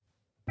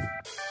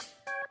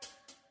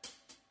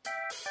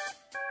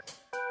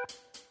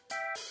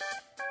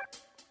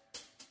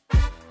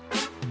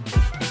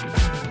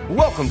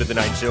Welcome to the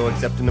night show,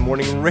 except in the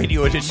morning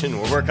radio edition,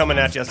 where we're coming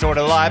at you sort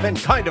of live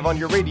and kind of on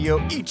your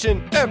radio each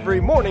and every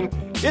morning.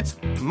 It's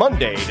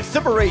Monday,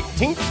 December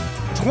 18th,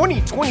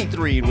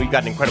 2023, and we've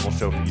got an incredible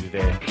show for you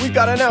today. We've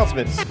got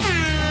announcements,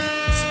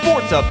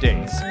 sports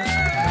updates,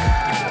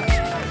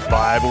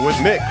 Bible with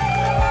Mick,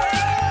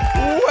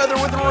 weather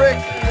with Rick,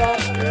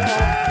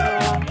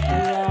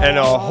 and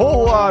a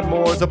whole lot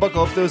more, so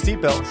buckle up those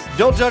seatbelts.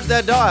 Don't touch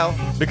that dial,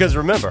 because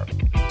remember,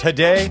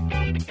 today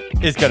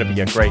is going to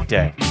be a great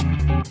day.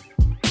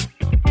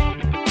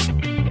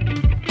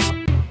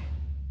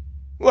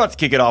 Let's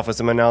kick it off with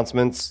some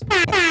announcements.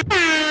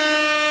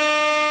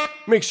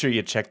 Make sure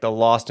you check the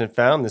Lost and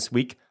Found this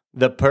week.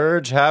 The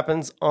Purge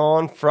happens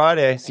on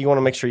Friday, so you want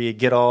to make sure you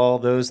get all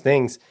those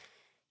things,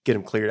 get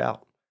them cleared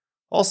out.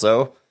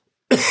 Also,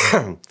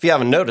 if you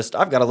haven't noticed,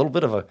 I've got a little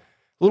bit of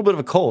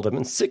a cold. I've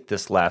been sick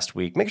this last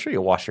week. Make sure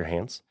you wash your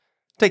hands.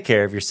 Take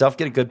care of yourself.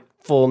 Get a good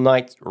full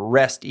night's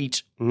rest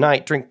each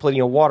night. Drink plenty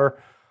of water.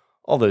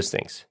 All those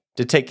things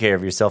to take care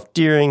of yourself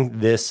during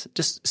this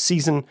just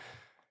season.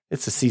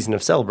 It's a season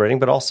of celebrating,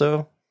 but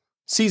also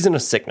season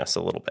of sickness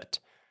a little bit.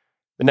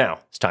 But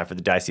now it's time for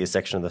the diciest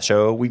section of the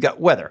show. We've got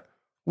weather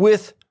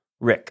with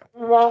Rick.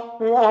 Ladies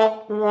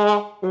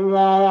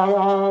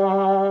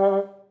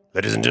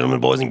and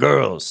gentlemen, boys and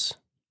girls,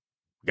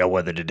 we got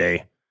weather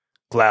today.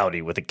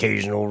 Cloudy with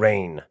occasional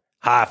rain.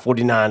 High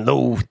 49,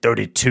 low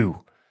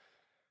 32.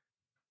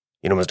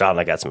 You know, Mr. Allen,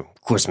 I got some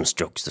Christmas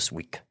jokes this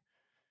week.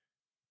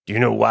 Do you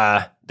know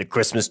why the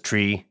Christmas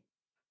tree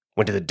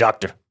went to the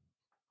doctor?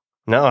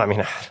 No, I mean,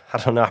 I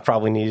don't know. I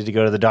probably needed to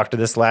go to the doctor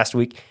this last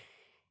week.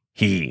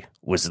 He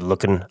was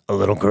looking a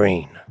little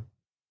green.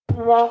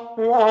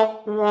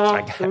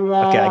 I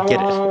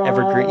get it.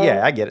 Evergreen.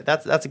 Yeah, I get it.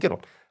 That's a good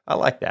one. I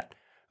like that.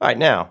 All right,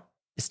 now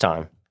it's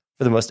time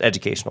for the most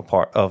educational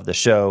part of the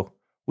show.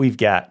 We've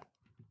got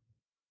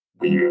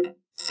Weird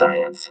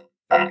Science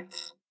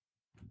Facts.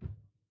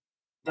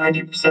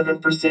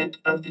 97%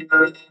 of the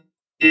Earth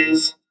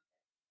is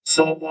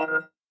salt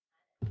water.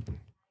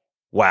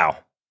 Wow.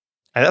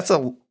 And that's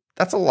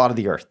a lot of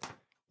the Earth.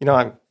 You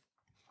know,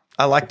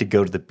 I like to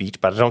go to the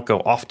beach, but I don't go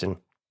often.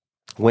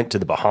 Went to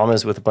the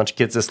Bahamas with a bunch of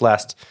kids this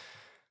last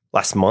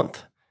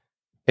month.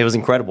 It was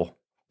incredible.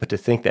 But to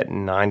think that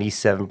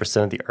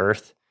 97% of the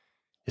Earth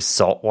is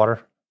salt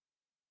water.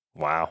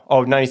 Wow.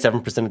 Oh,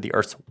 97% of the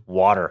Earth's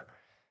water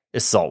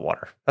is salt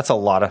water. That's a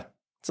lot of,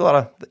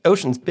 the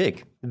ocean's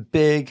big.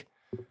 Big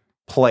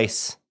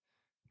place.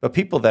 But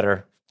people that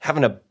are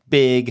having a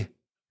big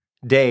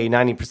day,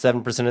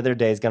 97% of their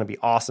day is going to be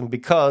awesome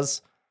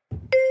because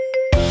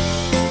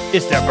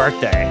it's their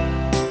birthday.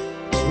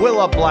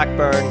 Willa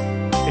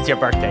Blackburn, it's your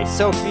birthday.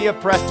 Sophia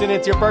Preston,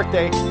 it's your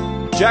birthday.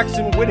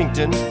 Jackson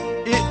Whittington,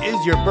 it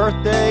is your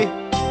birthday.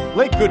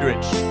 Lake Goodrich,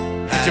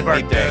 it's your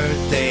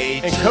birthday.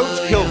 And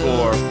Coach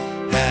Kilgore,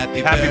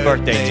 happy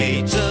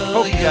birthday to you.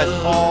 Hope you guys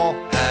all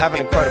have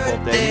an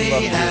incredible day. We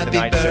love you at the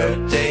night show.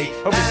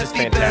 Hope it's just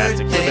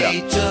fantastic. Live it up.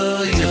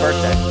 It's your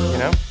birthday, you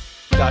know?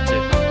 Got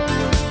to.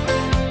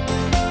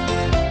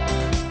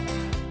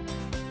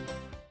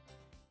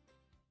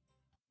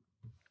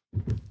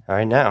 All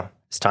right, now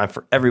it's time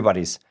for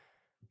everybody's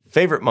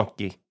favorite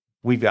monkey.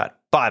 We've got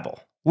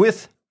Bible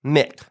with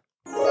Mick.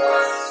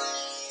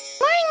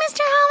 Morning, Mr.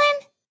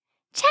 Holland.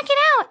 Check it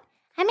out.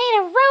 I made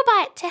a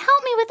robot to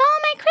help me with all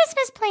my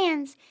Christmas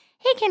plans.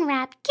 He can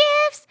wrap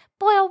gifts,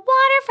 boil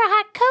water for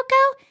hot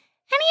cocoa,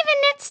 and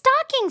even knit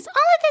stockings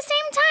all at the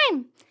same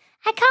time.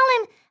 I call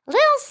him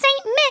Little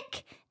Saint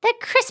Mick, the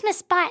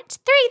Christmas Bot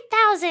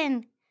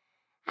 3000.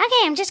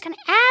 Okay, I'm just going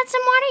to add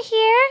some water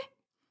here.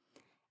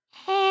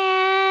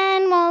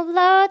 And we'll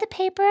load the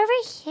paper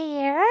over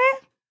here.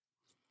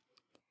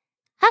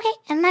 Okay,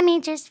 and let me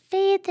just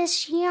feed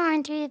this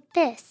yarn through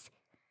this.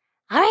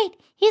 All right,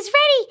 he's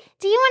ready.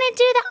 Do you want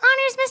to do the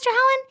honors, Mr.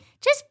 Holland?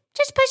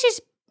 Just push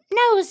his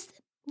nose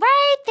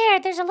right there.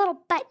 There's a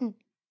little button.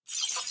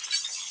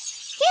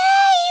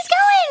 Yay, he's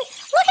going.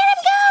 Look at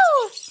him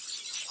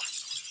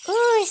go.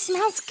 Ooh, it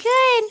smells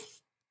good.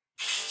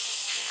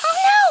 Oh,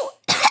 no.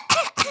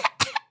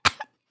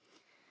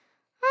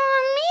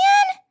 Oh,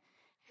 man.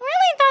 I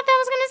really thought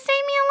that was going to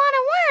save me a lot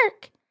of work.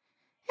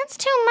 It's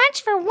too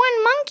much for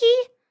one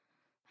monkey.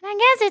 But I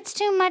guess it's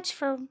too much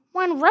for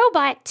one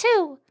robot,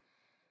 too.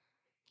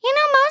 You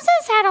know,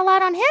 Moses had a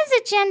lot on his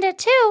agenda,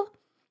 too.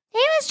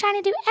 He was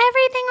trying to do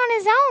everything on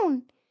his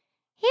own.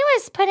 He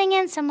was putting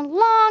in some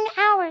long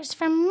hours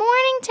from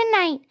morning to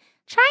night,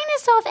 trying to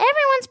solve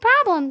everyone's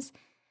problems.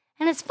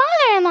 And his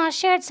father-in-law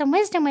shared some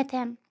wisdom with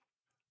him.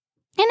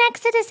 In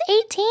Exodus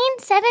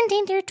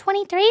 18:17 through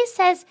 23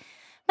 says,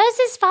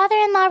 Moses'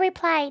 father-in-law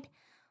replied,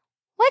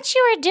 "What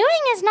you are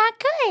doing is not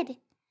good.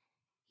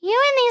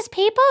 You and these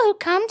people who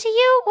come to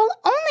you will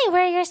only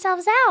wear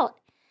yourselves out.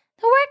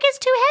 The work is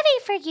too heavy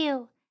for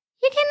you.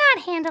 You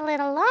cannot handle it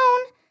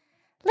alone.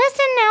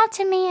 Listen now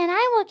to me, and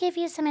I will give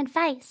you some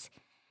advice.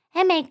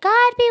 And may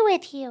God be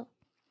with you.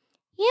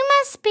 You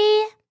must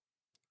be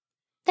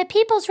the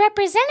people's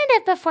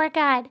representative before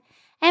God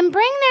and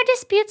bring their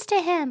disputes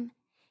to him.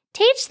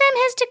 Teach them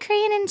his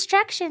decree and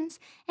instructions,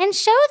 and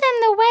show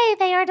them the way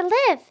they are to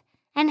live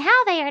and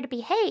how they are to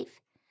behave.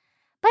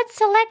 But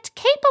select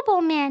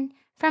capable men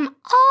from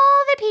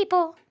all the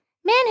people,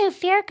 men who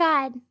fear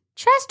God,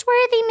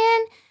 trustworthy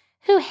men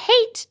who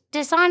hate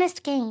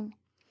dishonest gain,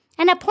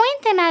 and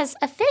appoint them as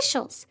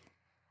officials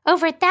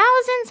over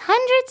thousands,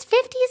 hundreds,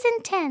 fifties,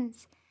 and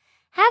tens.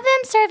 Have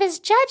them serve as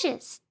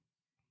judges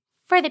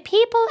for the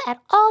people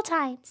at all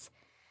times,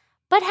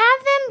 but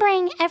have them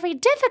bring every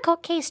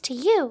difficult case to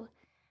you.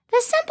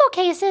 The simple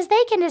cases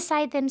they can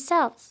decide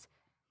themselves.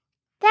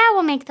 That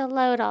will make the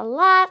load a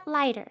lot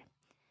lighter,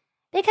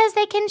 because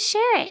they can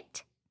share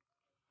it.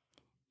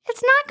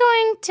 It's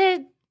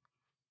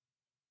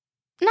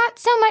not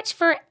so much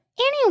for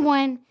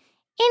anyone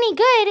any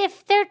good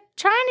if they're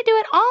trying to do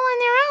it all on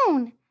their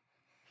own.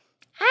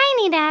 I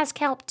need to ask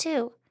help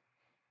too.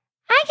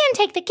 I can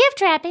take the gift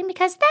wrapping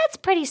because that's a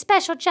pretty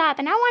special job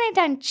and I want it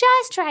done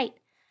just right.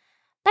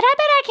 But I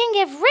bet I can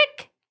give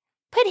Rick,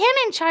 put him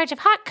in charge of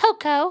hot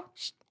cocoa.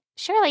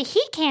 Surely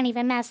he can't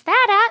even mess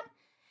that up.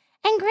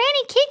 And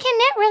Granny Key can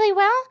knit really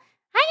well.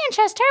 I can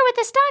trust her with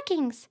the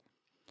stockings.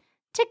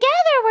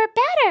 Together we're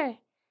better,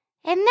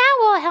 and that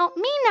will help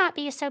me not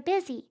be so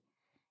busy.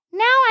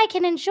 Now I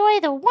can enjoy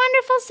the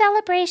wonderful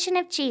celebration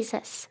of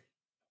Jesus.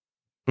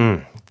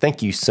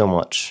 Thank you so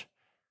much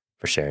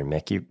for sharing,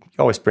 Mick. You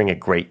always bring a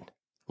great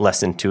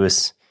lesson to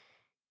us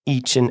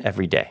each and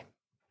every day.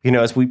 You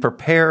know, as we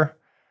prepare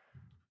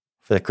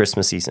for the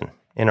Christmas season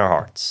in our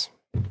hearts,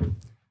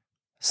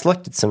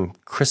 selected some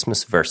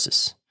Christmas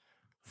verses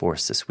for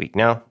us this week.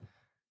 Now,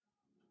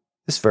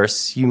 this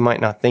verse you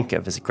might not think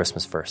of as a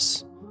Christmas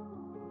verse.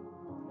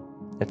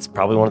 It's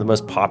probably one of the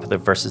most popular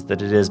verses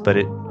that it is, but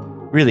it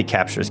really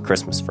captures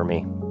Christmas for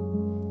me.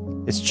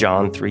 It's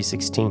John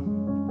 3:16.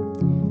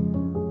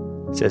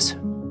 It says,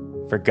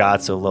 "For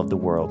God so loved the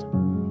world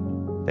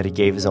that he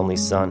gave his only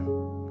Son,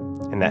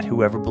 and that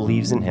whoever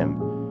believes in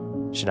him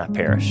should not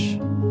perish,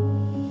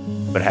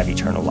 but have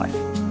eternal life."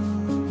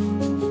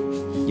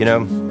 You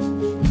know,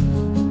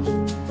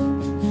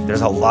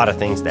 there's a lot of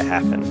things that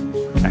happen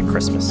at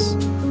Christmas.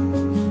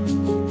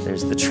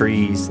 There's the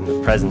trees and the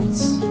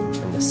presents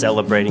and the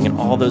celebrating, and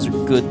all those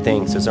are good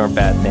things. Those aren't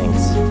bad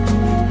things.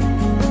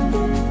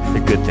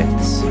 They're good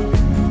things.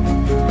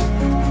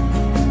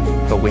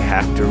 But we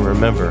have to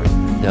remember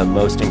the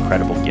most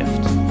incredible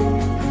gift.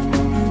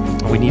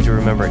 We need to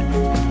remember it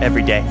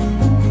every day.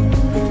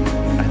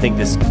 I think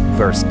this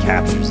verse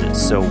captures it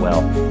so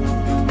well.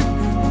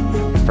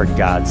 For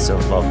God so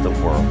loved the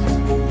world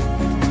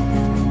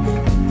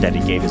that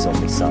he gave his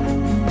only Son.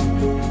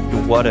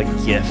 What a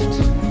gift.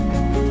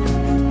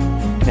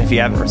 And if you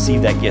haven't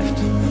received that gift,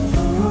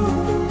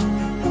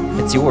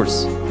 it's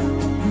yours.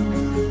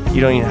 You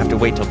don't even have to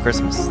wait till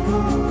Christmas.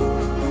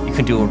 You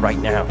can do it right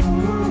now.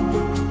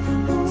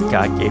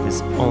 God gave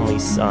his only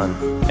Son,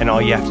 and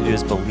all you have to do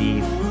is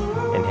believe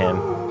in him.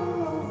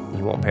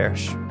 You won't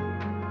perish.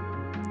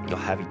 You'll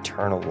have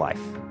eternal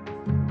life.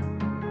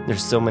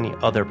 There's so many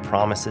other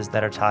promises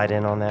that are tied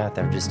in on that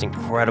are just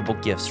incredible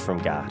gifts from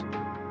God.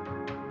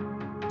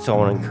 So I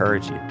want to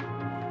encourage you.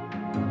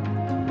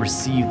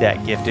 Receive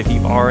that gift. If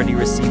you've already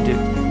received it,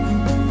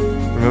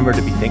 remember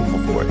to be thankful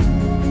for it.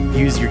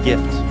 Use your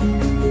gift.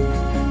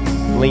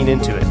 Lean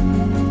into it.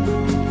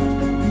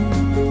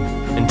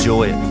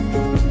 Enjoy it,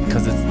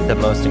 because it's the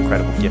most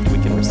incredible gift we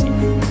can receive.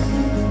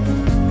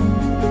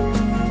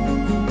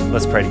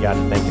 Let's pray to God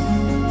to thank him.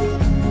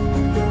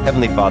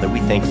 Heavenly Father, we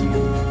thank you.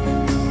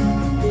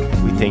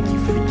 We thank you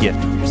for the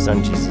gift of your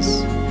Son,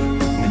 Jesus,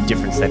 and the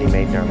difference that he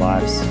made in our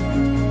lives,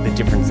 the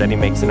difference that he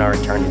makes in our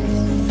eternities.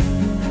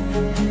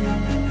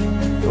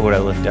 Lord, I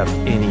lift up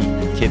any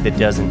kid that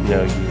doesn't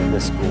know you in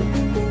this school.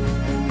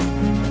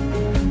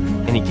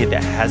 Any kid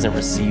that hasn't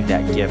received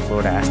that gift,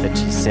 Lord, I ask that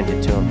you send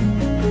it to them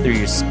through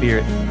your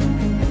Spirit.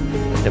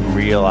 Let them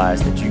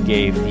realize that you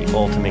gave the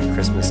ultimate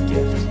Christmas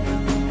gift.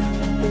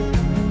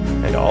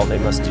 And all they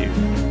must do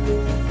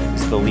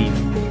is believe.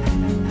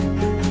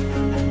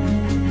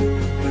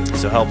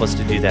 So help us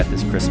to do that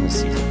this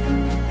Christmas season,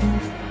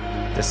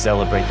 to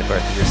celebrate the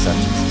birth of your Son,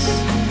 Jesus,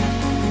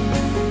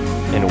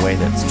 in a way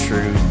that's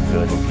true,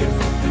 good, and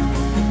beautiful.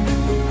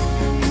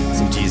 It's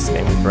in Jesus'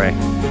 name we pray.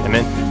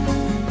 Amen.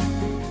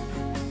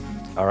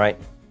 All right.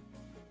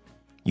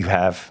 You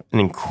have an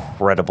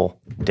incredible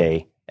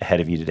day ahead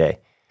of you today.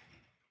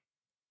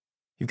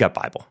 You've got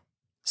Bible,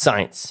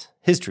 science,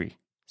 history,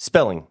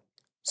 spelling,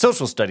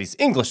 social studies,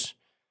 English,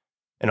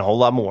 and a whole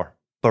lot more.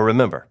 But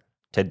remember,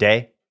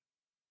 today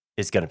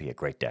is going to be a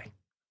great day.